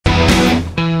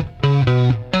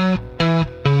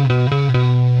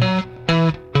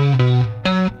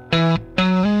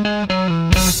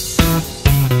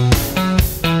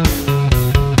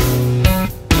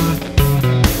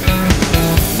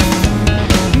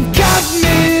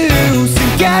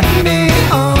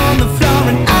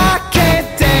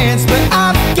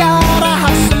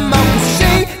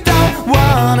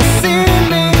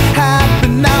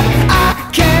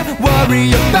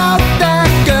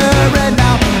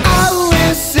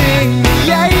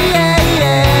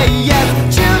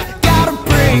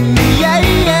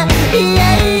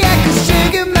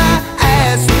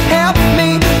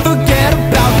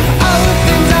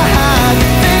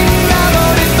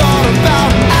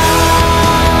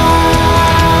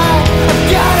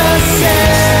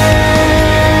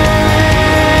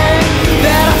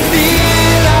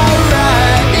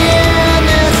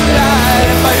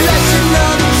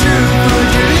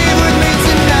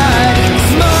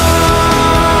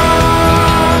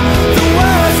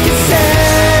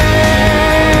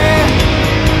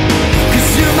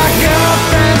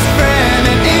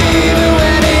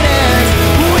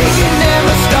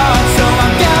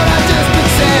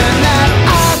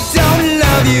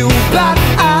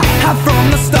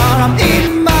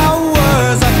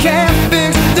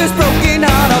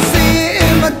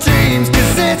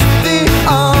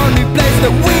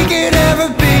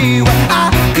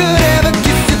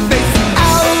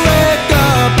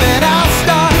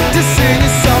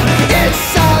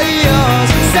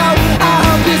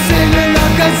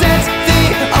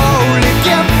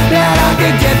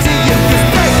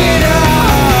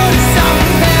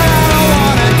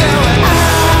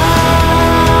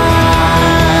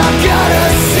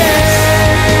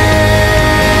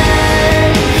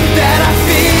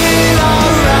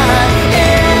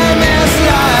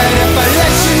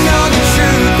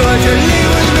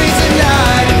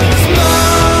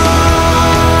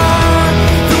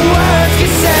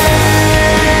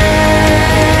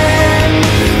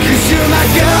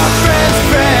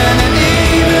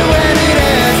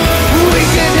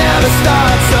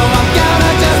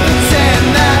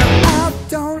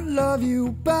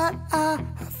you, but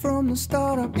from the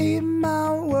start I'm eating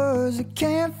my words. I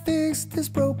can't fix this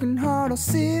broken heart. I'll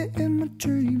see it in my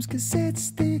dreams, 'cause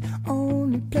it's the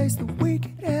only place that we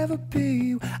could ever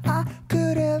be. I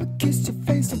could ever kiss your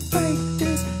face. So break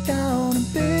this down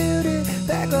and build it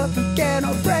back up again.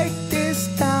 I'll break